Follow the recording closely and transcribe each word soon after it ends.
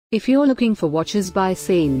If you're looking for watches by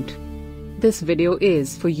Saint, this video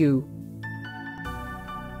is for you.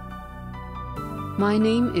 My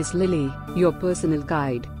name is Lily, your personal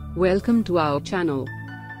guide. Welcome to our channel.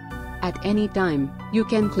 At any time, you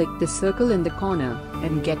can click the circle in the corner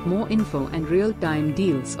and get more info and real-time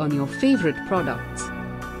deals on your favorite products.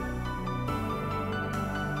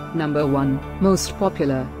 Number 1, Most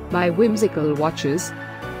Popular, by Whimsical Watches.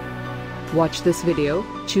 Watch this video,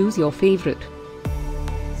 choose your favorite.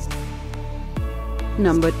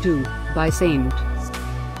 Number 2, by Saint.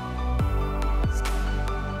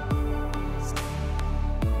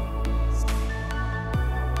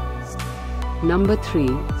 Number 3.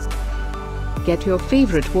 Get your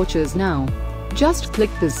favorite watches now. Just click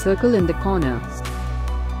the circle in the corner.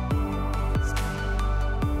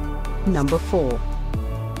 Number 4.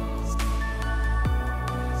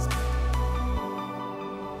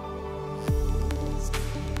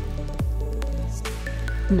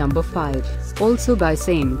 Number 5, also by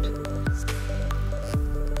Saint.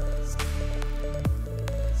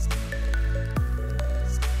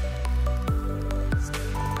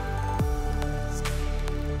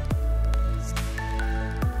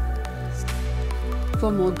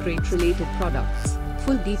 For more great related products,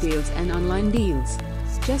 full details and online deals,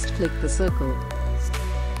 just click the circle.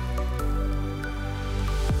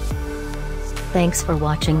 Thanks for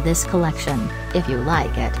watching this collection. If you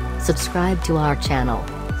like it, subscribe to our channel.